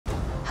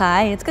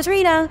Hi, it's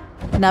Katrina.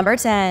 Number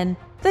 10.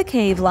 The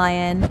cave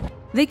lion.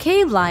 The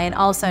cave lion,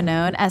 also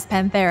known as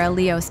Panthera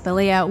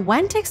leospilea,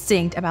 went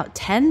extinct about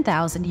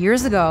 10,000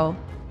 years ago.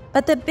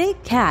 But the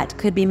big cat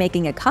could be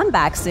making a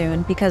comeback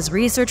soon because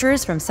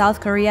researchers from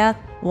South Korea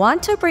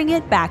want to bring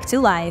it back to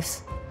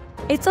life.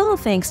 It's all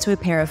thanks to a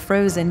pair of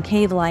frozen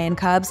cave lion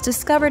cubs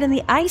discovered in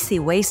the icy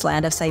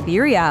wasteland of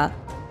Siberia.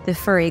 The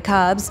furry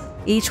cubs,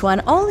 each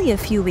one only a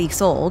few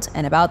weeks old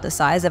and about the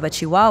size of a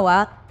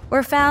chihuahua,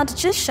 were found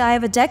just shy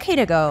of a decade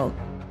ago.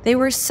 They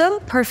were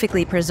so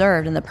perfectly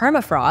preserved in the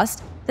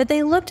permafrost that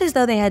they looked as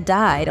though they had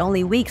died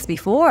only weeks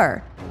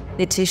before.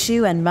 The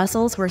tissue and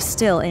muscles were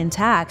still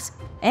intact,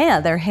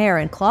 and their hair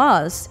and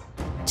claws.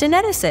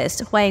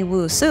 Geneticist Hwang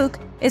Woo-suk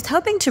is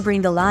hoping to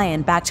bring the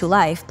lion back to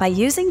life by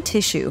using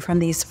tissue from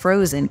these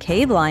frozen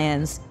cave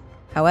lions.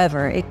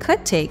 However, it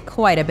could take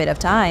quite a bit of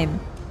time.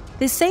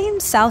 The same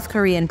South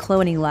Korean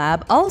cloning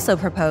lab also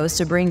proposed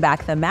to bring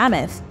back the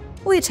mammoth,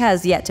 which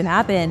has yet to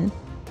happen.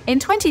 In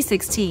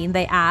 2016,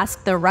 they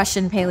asked the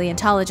Russian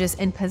paleontologists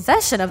in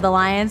possession of the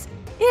lions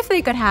if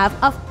they could have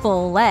a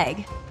full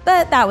leg.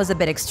 But that was a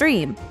bit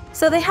extreme,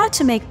 so they had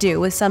to make do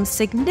with some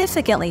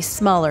significantly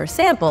smaller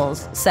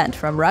samples sent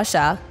from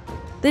Russia.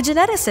 The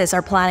geneticists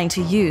are planning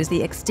to use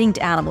the extinct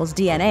animal's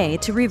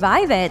DNA to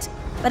revive it,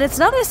 but it's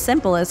not as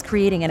simple as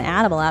creating an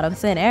animal out of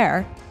thin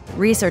air.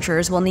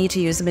 Researchers will need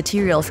to use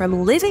material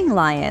from living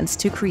lions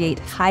to create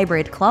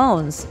hybrid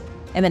clones.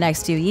 In the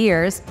next few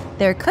years,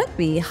 there could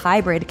be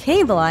hybrid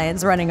cave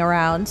lions running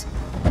around.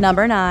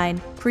 Number 9.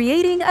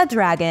 Creating a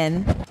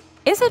dragon.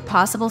 Is it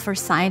possible for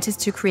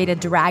scientists to create a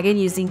dragon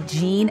using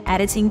gene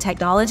editing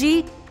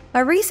technology?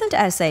 A recent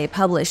essay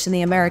published in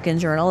the American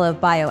Journal of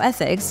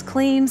Bioethics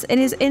claims it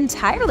is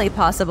entirely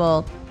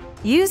possible.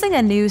 Using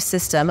a new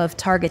system of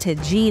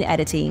targeted gene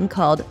editing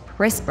called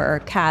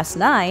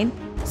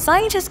CRISPR-Cas9,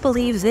 scientists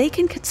believe they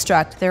can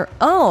construct their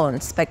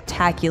own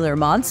spectacular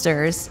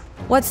monsters.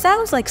 What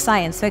sounds like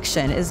science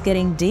fiction is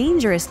getting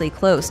dangerously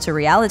close to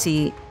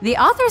reality. The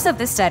authors of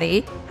the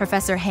study,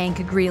 Professor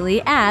Hank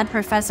Greeley and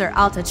Professor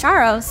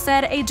Altacharo,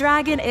 said a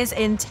dragon is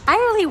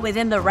entirely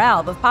within the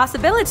realm of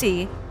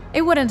possibility.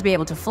 It wouldn't be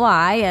able to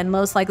fly and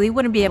most likely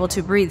wouldn't be able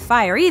to breathe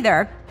fire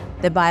either.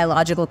 The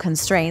biological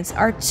constraints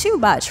are too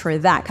much for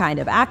that kind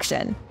of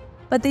action.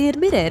 But they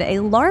admitted a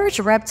large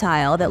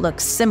reptile that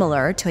looks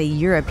similar to a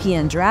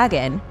European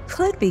dragon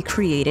could be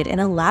created in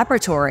a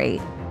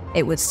laboratory.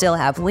 It would still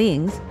have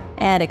wings,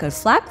 and it could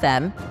flap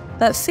them,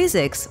 but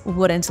physics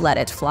wouldn't let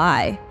it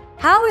fly.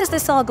 How is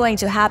this all going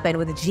to happen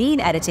with gene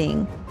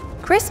editing?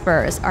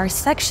 CRISPRs are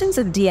sections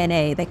of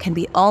DNA that can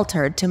be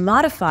altered to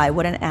modify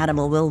what an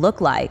animal will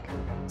look like.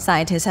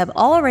 Scientists have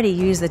already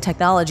used the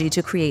technology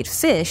to create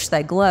fish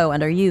that glow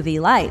under UV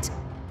light.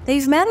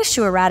 They've managed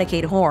to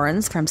eradicate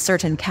horns from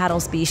certain cattle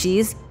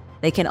species.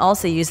 They can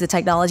also use the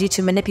technology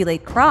to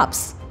manipulate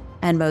crops,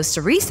 and most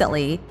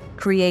recently,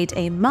 create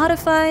a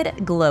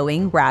modified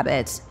glowing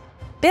rabbit.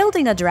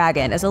 Building a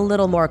dragon is a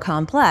little more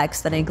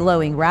complex than a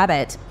glowing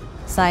rabbit.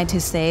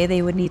 Scientists say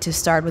they would need to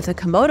start with a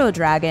Komodo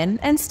dragon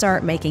and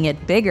start making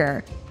it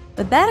bigger.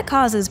 But that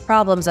causes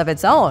problems of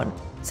its own,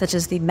 such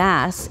as the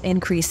mass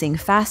increasing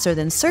faster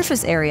than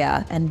surface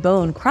area and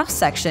bone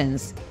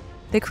cross-sections.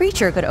 The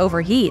creature could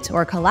overheat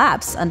or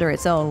collapse under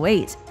its own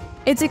weight.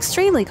 It's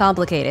extremely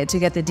complicated to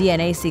get the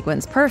DNA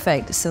sequence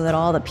perfect so that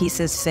all the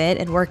pieces fit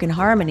and work in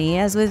harmony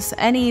as with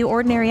any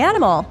ordinary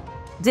animal.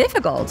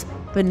 Difficult,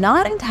 but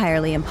not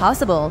entirely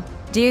impossible.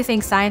 Do you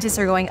think scientists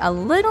are going a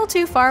little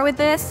too far with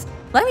this?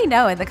 Let me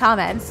know in the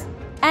comments.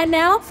 And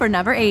now for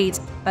number 8.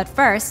 But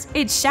first,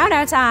 it's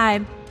shout-out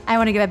time! I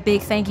want to give a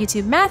big thank you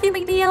to Matthew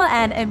McNeil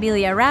and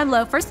Amelia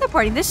Ramlow for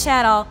supporting this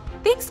channel.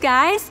 Thanks,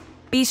 guys!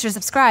 Be sure to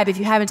subscribe if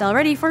you haven't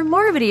already for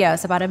more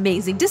videos about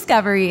amazing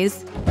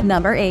discoveries.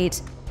 Number 8.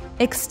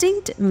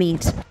 Extinct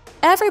meat.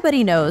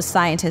 Everybody knows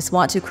scientists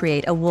want to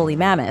create a woolly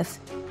mammoth.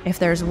 If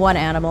there's one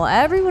animal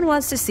everyone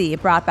wants to see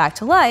brought back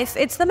to life,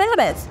 it's the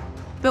mammoth.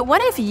 But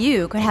what if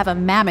you could have a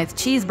mammoth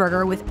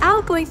cheeseburger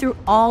without going through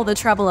all the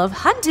trouble of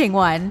hunting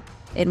one?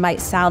 It might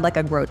sound like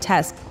a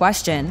grotesque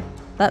question,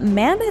 but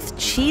mammoth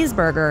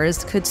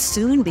cheeseburgers could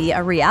soon be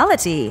a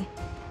reality.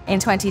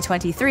 In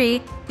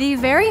 2023, the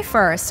very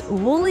first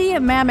woolly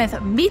mammoth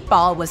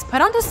meatball was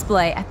put on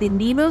display at the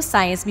Nemo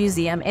Science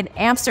Museum in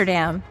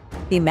Amsterdam.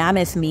 The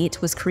mammoth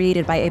meat was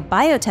created by a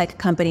biotech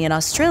company in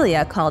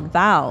Australia called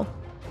Vow.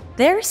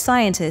 Their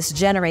scientists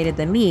generated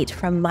the meat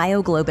from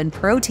myoglobin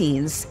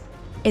proteins.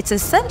 It's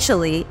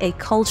essentially a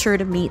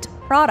cultured meat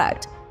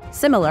product,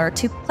 similar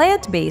to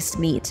plant-based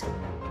meat.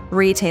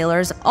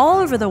 Retailers all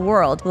over the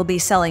world will be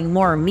selling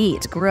more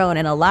meat grown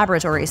in a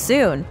laboratory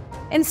soon,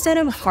 instead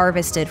of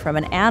harvested from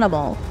an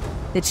animal.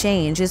 The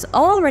change is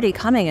already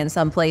coming in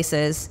some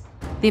places.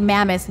 The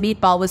mammoth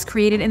meatball was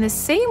created in the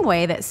same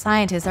way that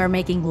scientists are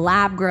making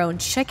lab-grown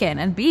chicken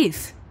and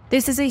beef.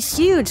 This is a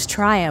huge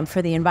triumph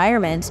for the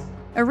environment.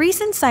 A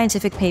recent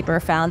scientific paper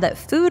found that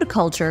food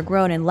culture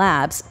grown in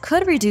labs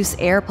could reduce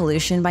air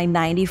pollution by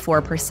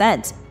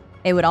 94%.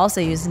 It would also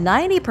use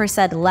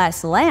 90%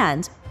 less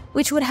land,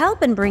 which would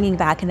help in bringing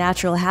back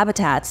natural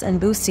habitats and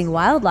boosting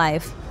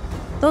wildlife.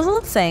 The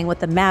whole thing with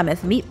the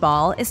mammoth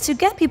meatball is to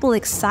get people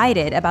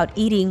excited about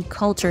eating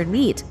cultured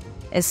meat,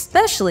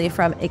 especially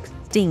from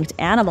extinct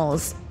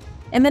animals.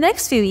 In the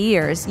next few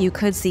years, you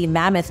could see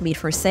mammoth meat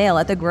for sale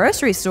at the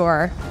grocery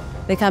store.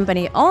 The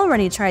company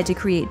already tried to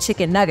create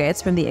chicken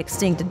nuggets from the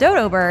extinct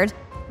dodo bird,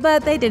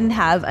 but they didn't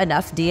have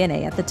enough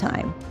DNA at the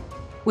time.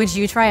 Would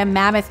you try a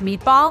mammoth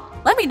meatball?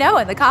 Let me know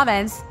in the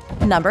comments.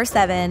 Number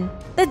 7.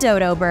 The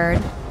dodo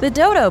bird. The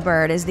dodo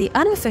bird is the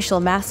unofficial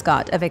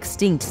mascot of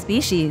extinct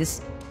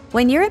species.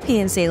 When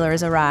European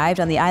sailors arrived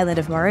on the island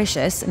of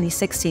Mauritius in the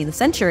 16th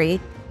century,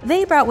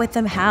 they brought with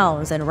them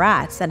hounds and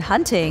rats and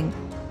hunting.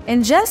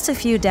 In just a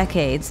few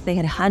decades, they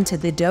had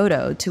hunted the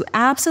dodo to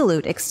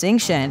absolute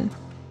extinction.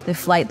 The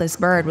flightless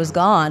bird was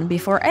gone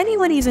before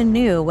anyone even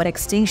knew what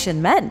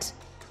extinction meant.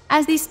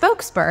 As the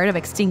spokesbird of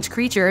extinct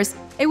creatures,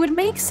 it would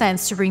make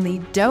sense to bring the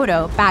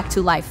dodo back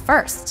to life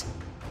first.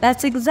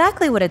 That's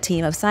exactly what a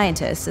team of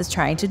scientists is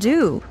trying to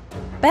do.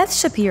 Beth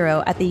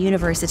Shapiro at the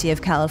University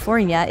of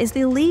California is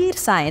the lead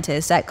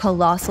scientist at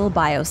Colossal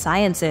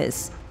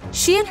Biosciences.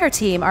 She and her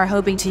team are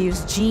hoping to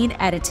use gene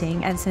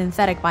editing and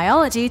synthetic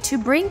biology to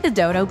bring the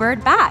dodo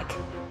bird back.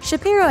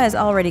 Shapiro has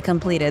already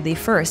completed the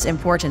first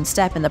important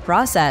step in the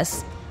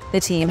process.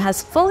 The team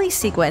has fully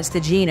sequenced the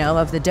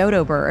genome of the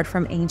dodo bird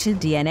from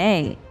ancient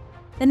DNA.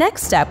 The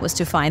next step was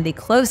to find the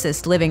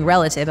closest living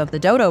relative of the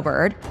dodo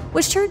bird,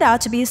 which turned out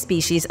to be a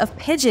species of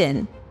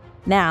pigeon.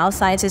 Now,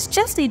 scientists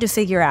just need to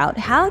figure out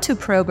how to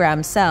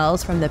program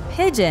cells from the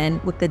pigeon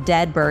with the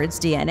dead bird's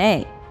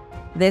DNA.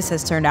 This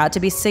has turned out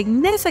to be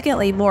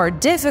significantly more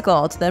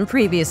difficult than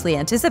previously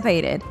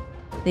anticipated.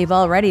 They've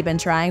already been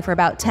trying for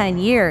about 10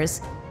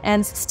 years,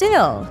 and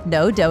still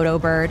no dodo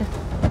bird.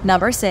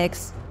 Number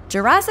 6.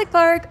 Jurassic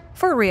Park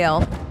for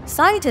real.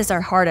 Scientists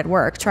are hard at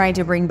work trying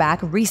to bring back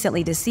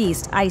recently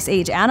deceased Ice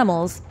Age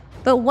animals.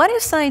 But what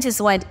if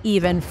scientists went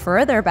even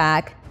further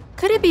back?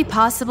 Could it be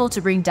possible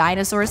to bring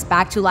dinosaurs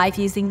back to life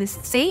using the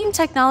same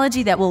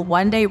technology that will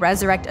one day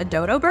resurrect a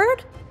dodo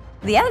bird?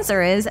 The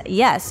answer is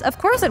yes, of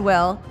course it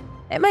will.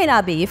 It might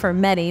not be for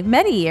many,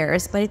 many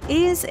years, but it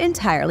is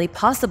entirely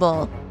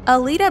possible.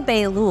 Alida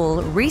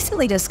Behlul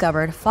recently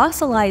discovered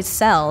fossilized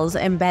cells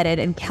embedded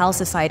in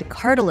calcified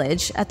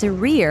cartilage at the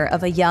rear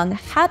of a young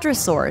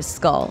hadrosaur's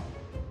skull.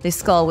 The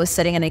skull was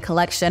sitting in a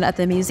collection at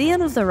the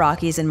Museum of the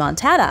Rockies in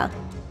Montana,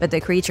 but the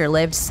creature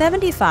lived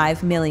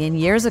 75 million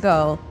years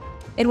ago.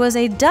 It was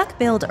a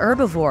duck-billed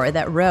herbivore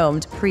that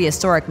roamed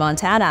prehistoric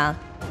Montana.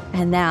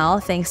 And now,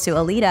 thanks to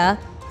Alida,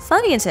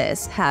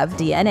 scientists have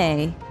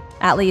DNA.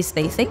 At least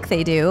they think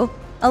they do.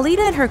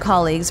 Alida and her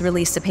colleagues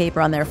released a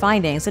paper on their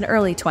findings in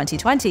early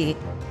 2020,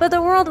 but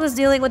the world was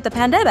dealing with the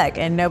pandemic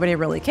and nobody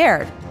really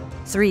cared.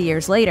 3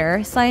 years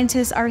later,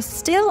 scientists are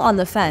still on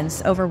the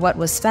fence over what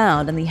was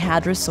found in the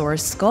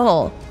hadrosaur's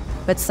skull.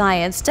 But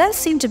science does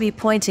seem to be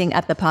pointing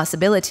at the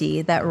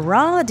possibility that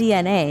raw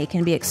DNA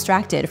can be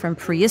extracted from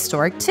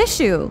prehistoric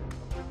tissue.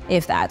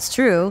 If that's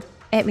true,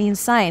 it means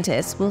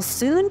scientists will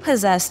soon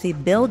possess the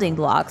building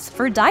blocks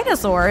for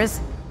dinosaurs.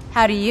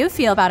 How do you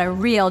feel about a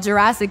real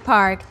Jurassic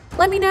Park?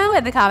 Let me know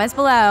in the comments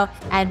below,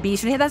 and be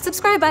sure to hit that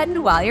subscribe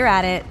button while you're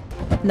at it.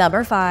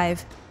 Number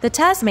 5. The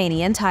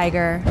Tasmanian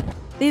Tiger.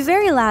 The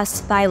very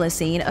last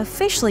thylacine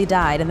officially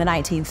died in the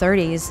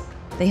 1930s.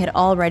 They had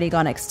already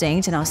gone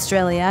extinct in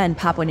Australia and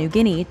Papua New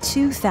Guinea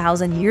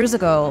 2,000 years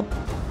ago.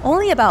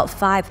 Only about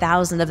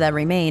 5,000 of them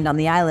remained on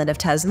the island of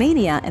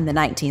Tasmania in the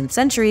 19th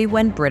century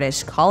when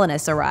British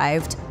colonists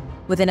arrived.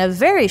 Within a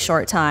very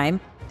short time,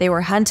 they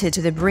were hunted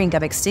to the brink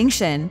of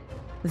extinction.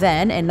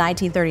 Then, in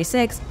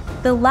 1936,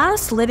 the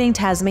last living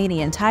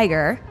Tasmanian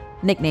tiger,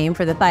 nicknamed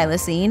for the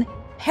thylacine,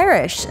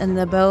 perished in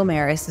the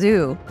Beaumaris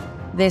Zoo.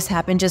 This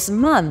happened just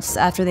months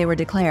after they were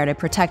declared a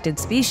protected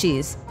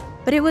species,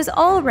 but it was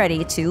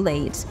already too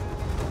late.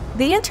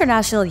 The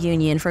International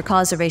Union for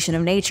Conservation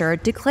of Nature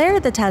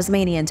declared the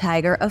Tasmanian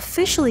tiger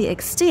officially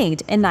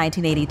extinct in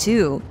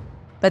 1982,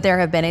 but there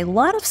have been a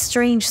lot of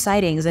strange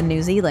sightings in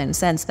New Zealand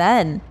since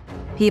then.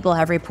 People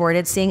have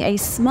reported seeing a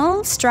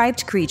small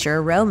striped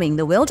creature roaming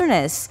the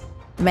wilderness.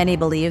 Many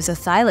believe the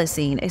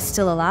thylacine is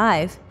still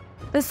alive,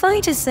 but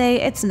scientists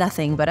say it's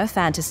nothing but a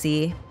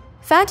fantasy.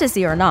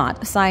 Fantasy or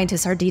not,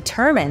 scientists are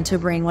determined to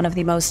bring one of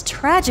the most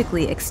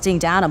tragically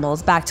extinct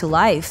animals back to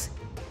life.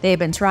 They've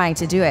been trying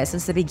to do it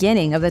since the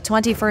beginning of the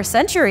 21st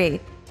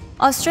century.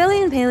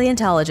 Australian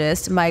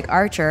paleontologist Mike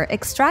Archer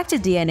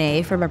extracted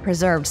DNA from a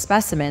preserved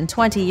specimen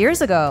 20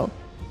 years ago.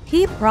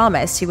 He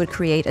promised he would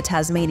create a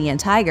Tasmanian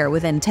tiger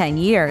within 10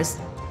 years,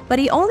 but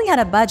he only had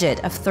a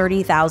budget of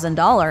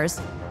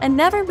 $30,000 and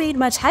never made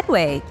much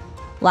headway.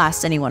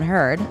 Last anyone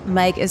heard,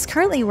 Mike is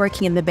currently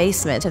working in the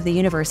basement of the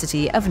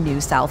University of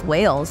New South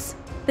Wales.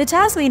 The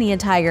Tasmanian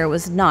tiger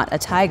was not a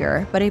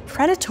tiger, but a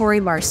predatory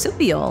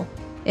marsupial.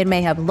 It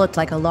may have looked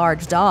like a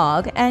large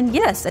dog, and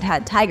yes, it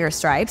had tiger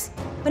stripes,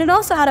 but it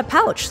also had a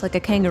pouch like a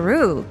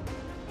kangaroo.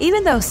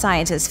 Even though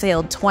scientists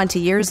failed 20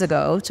 years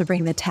ago to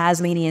bring the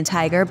Tasmanian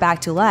tiger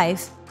back to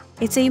life,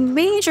 it's a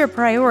major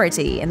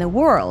priority in the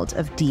world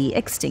of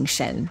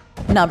de-extinction.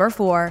 Number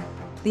 4.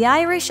 The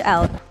Irish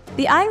elk.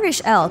 The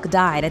Irish elk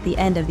died at the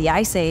end of the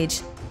Ice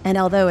Age. And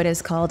although it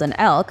is called an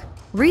elk,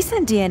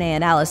 recent DNA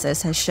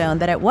analysis has shown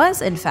that it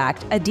was, in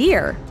fact, a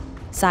deer.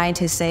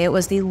 Scientists say it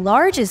was the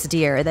largest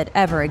deer that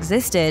ever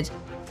existed.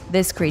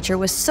 This creature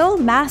was so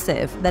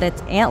massive that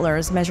its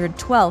antlers measured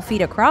 12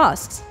 feet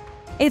across.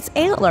 Its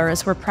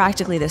antlers were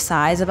practically the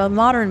size of a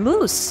modern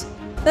moose,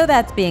 though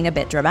that's being a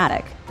bit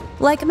dramatic.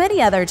 Like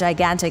many other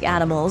gigantic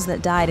animals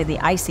that died in the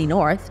icy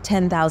north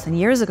 10,000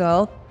 years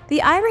ago,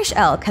 the Irish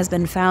elk has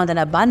been found in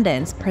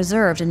abundance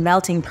preserved in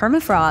melting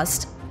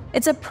permafrost.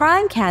 It's a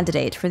prime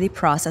candidate for the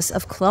process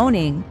of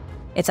cloning.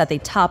 It's at the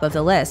top of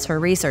the list for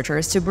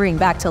researchers to bring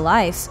back to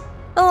life,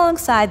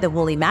 alongside the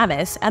woolly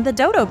mammoth and the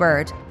dodo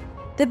bird.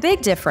 The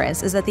big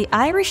difference is that the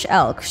Irish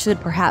elk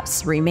should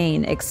perhaps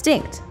remain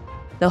extinct.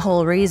 The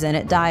whole reason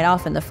it died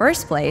off in the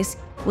first place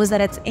was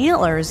that its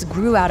antlers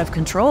grew out of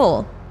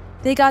control.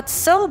 They got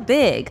so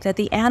big that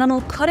the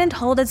animal couldn't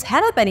hold its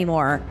head up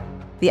anymore.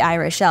 The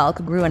Irish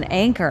elk grew an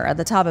anchor at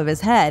the top of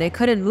his head it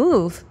couldn't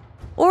move.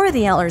 Or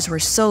the antlers were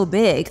so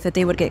big that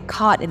they would get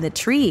caught in the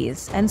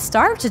trees and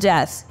starve to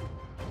death.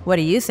 What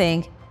do you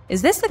think?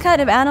 Is this the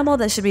kind of animal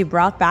that should be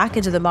brought back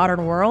into the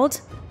modern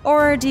world?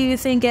 Or do you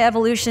think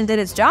evolution did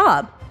its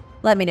job?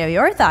 Let me know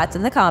your thoughts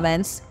in the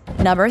comments.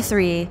 Number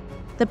 3.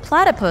 The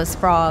Platypus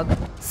Frog.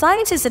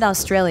 Scientists in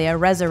Australia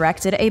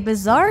resurrected a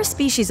bizarre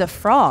species of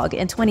frog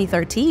in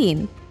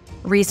 2013.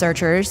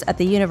 Researchers at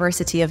the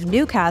University of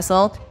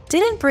Newcastle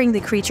didn't bring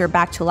the creature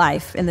back to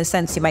life in the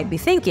sense you might be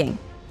thinking.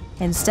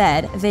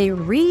 Instead, they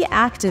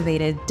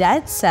reactivated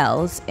dead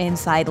cells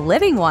inside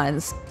living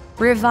ones,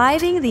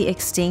 reviving the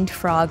extinct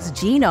frog's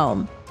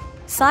genome.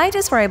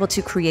 Scientists were able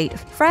to create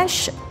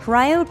fresh,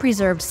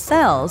 cryopreserved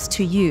cells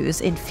to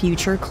use in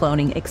future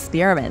cloning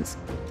experiments.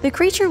 The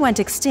creature went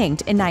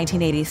extinct in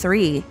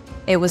 1983.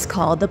 It was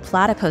called the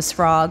Platypus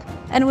Frog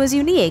and was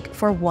unique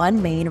for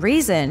one main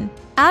reason.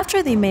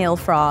 After the male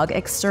frog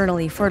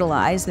externally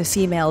fertilized the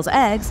female's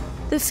eggs,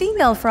 the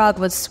female frog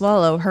would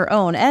swallow her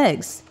own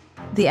eggs.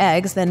 The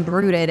eggs then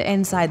brooded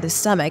inside the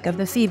stomach of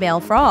the female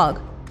frog.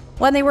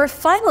 When they were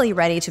finally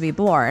ready to be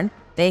born,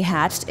 they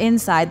hatched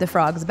inside the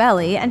frog's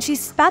belly and she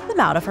spat them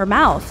out of her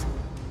mouth.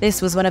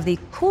 This was one of the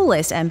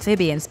coolest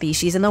amphibian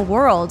species in the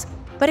world,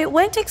 but it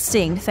went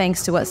extinct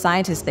thanks to what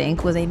scientists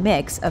think was a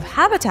mix of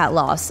habitat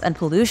loss and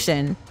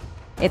pollution.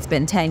 It's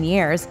been 10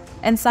 years,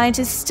 and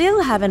scientists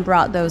still haven't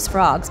brought those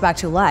frogs back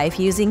to life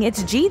using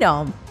its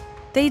genome.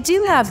 They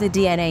do have the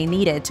DNA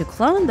needed to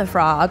clone the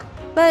frog,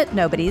 but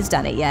nobody's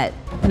done it yet.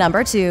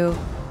 Number 2.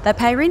 The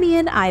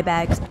Pyrenees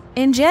Ibex.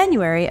 In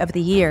January of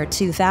the year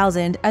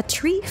 2000, a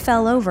tree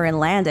fell over and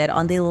landed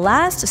on the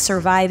last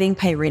surviving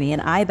Pyrenees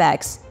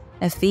Ibex,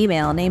 a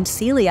female named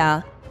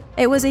Celia.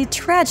 It was a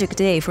tragic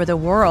day for the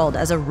world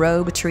as a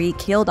rogue tree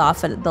killed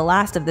off the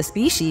last of the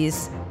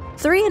species.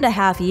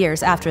 3.5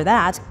 years after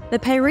that, the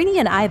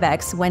Pyrenees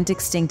Ibex went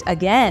extinct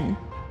again.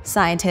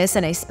 Scientists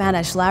in a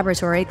Spanish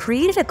laboratory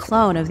created a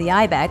clone of the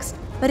ibex,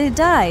 but it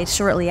died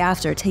shortly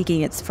after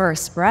taking its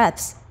first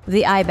breaths.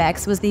 The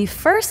ibex was the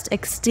first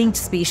extinct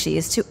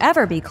species to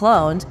ever be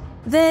cloned,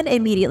 then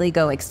immediately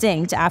go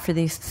extinct after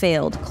the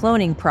failed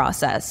cloning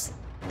process.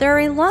 There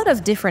are a lot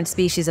of different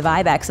species of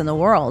ibex in the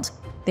world.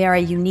 They are a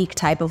unique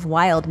type of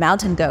wild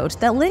mountain goat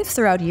that live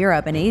throughout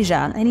Europe and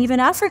Asia and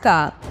even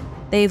Africa.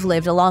 They've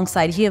lived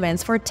alongside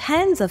humans for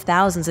tens of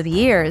thousands of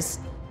years.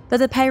 But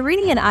the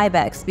Pyrenees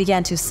Ibex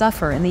began to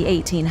suffer in the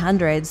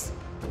 1800s.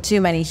 Too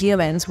many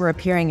humans were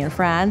appearing in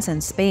France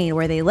and Spain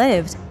where they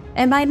lived,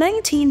 and by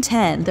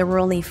 1910 there were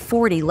only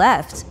 40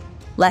 left.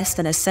 Less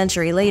than a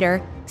century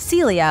later,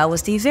 Celia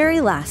was the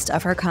very last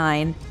of her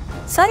kind.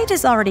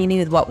 Scientists already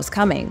knew what was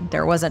coming.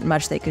 There wasn't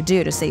much they could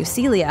do to save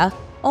Celia,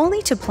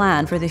 only to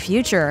plan for the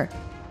future.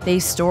 They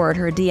stored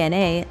her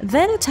DNA,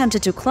 then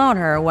attempted to clone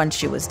her once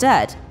she was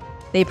dead.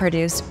 They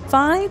produced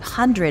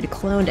 500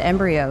 cloned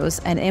embryos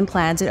and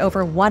implanted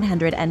over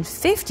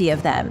 150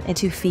 of them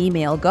into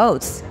female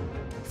goats.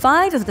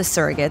 5 of the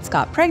surrogates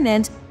got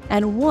pregnant,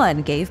 and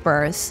 1 gave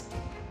birth.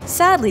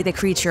 Sadly, the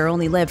creature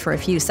only lived for a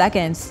few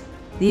seconds.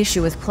 The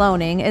issue with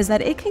cloning is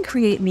that it can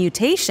create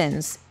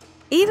mutations.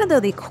 Even though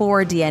the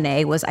core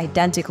DNA was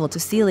identical to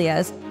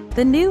Celia's,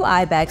 the new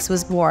ibex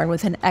was born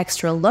with an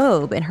extra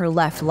lobe in her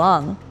left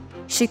lung.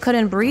 She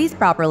couldn't breathe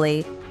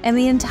properly, and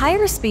the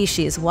entire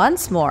species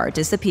once more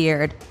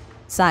disappeared.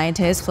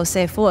 Scientist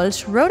José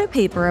Fulch wrote a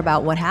paper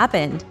about what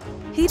happened.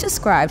 He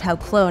described how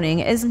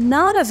cloning is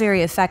not a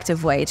very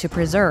effective way to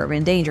preserve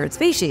endangered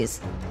species,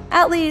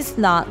 at least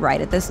not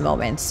right at this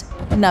moment.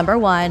 Number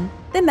 1.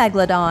 The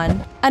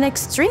Megalodon. An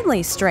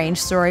extremely strange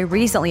story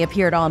recently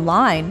appeared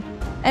online.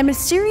 A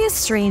mysterious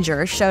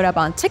stranger showed up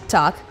on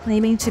TikTok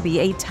claiming to be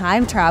a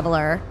time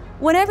traveler.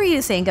 Whenever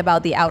you think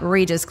about the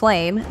outrageous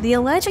claim, the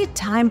alleged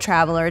time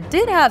traveler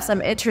did have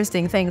some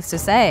interesting things to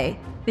say.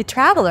 The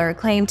traveler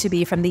claimed to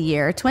be from the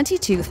year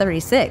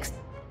 2236.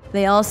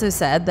 They also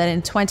said that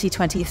in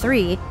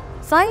 2023,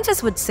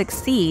 scientists would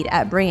succeed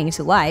at bringing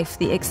to life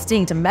the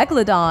extinct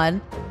Megalodon.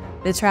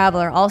 The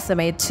traveler also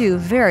made 2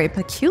 very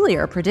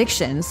peculiar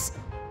predictions,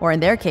 or in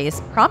their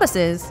case,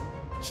 promises.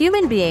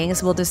 Human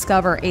beings will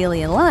discover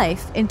alien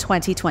life in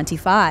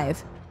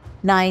 2025.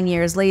 9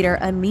 years later,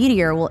 a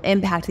meteor will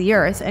impact the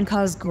Earth and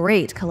cause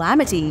great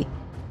calamity.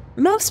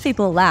 Most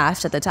people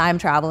laughed at the time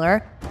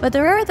traveler, but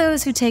there are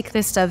those who take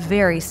this stuff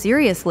very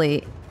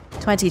seriously.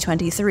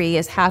 2023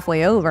 is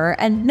halfway over,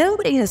 and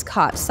nobody has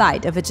caught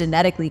sight of a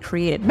genetically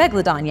created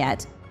Megalodon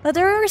yet. But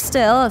there are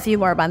still a few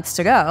more months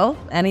to go.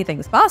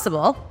 Anything's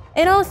possible.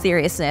 In all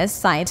seriousness,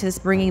 scientists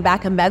bringing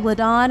back a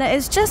Megalodon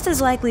is just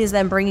as likely as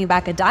them bringing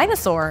back a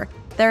dinosaur.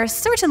 There are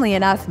certainly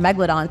enough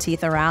Megalodon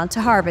teeth around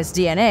to harvest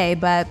DNA,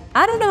 but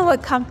I don't know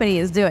what company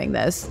is doing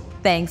this.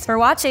 Thanks for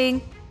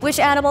watching! Which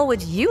animal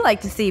would you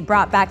like to see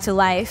brought back to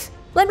life?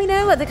 Let me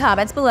know in the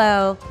comments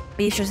below.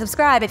 Be sure to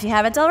subscribe if you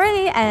haven't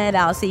already, and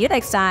I'll see you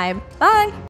next time. Bye!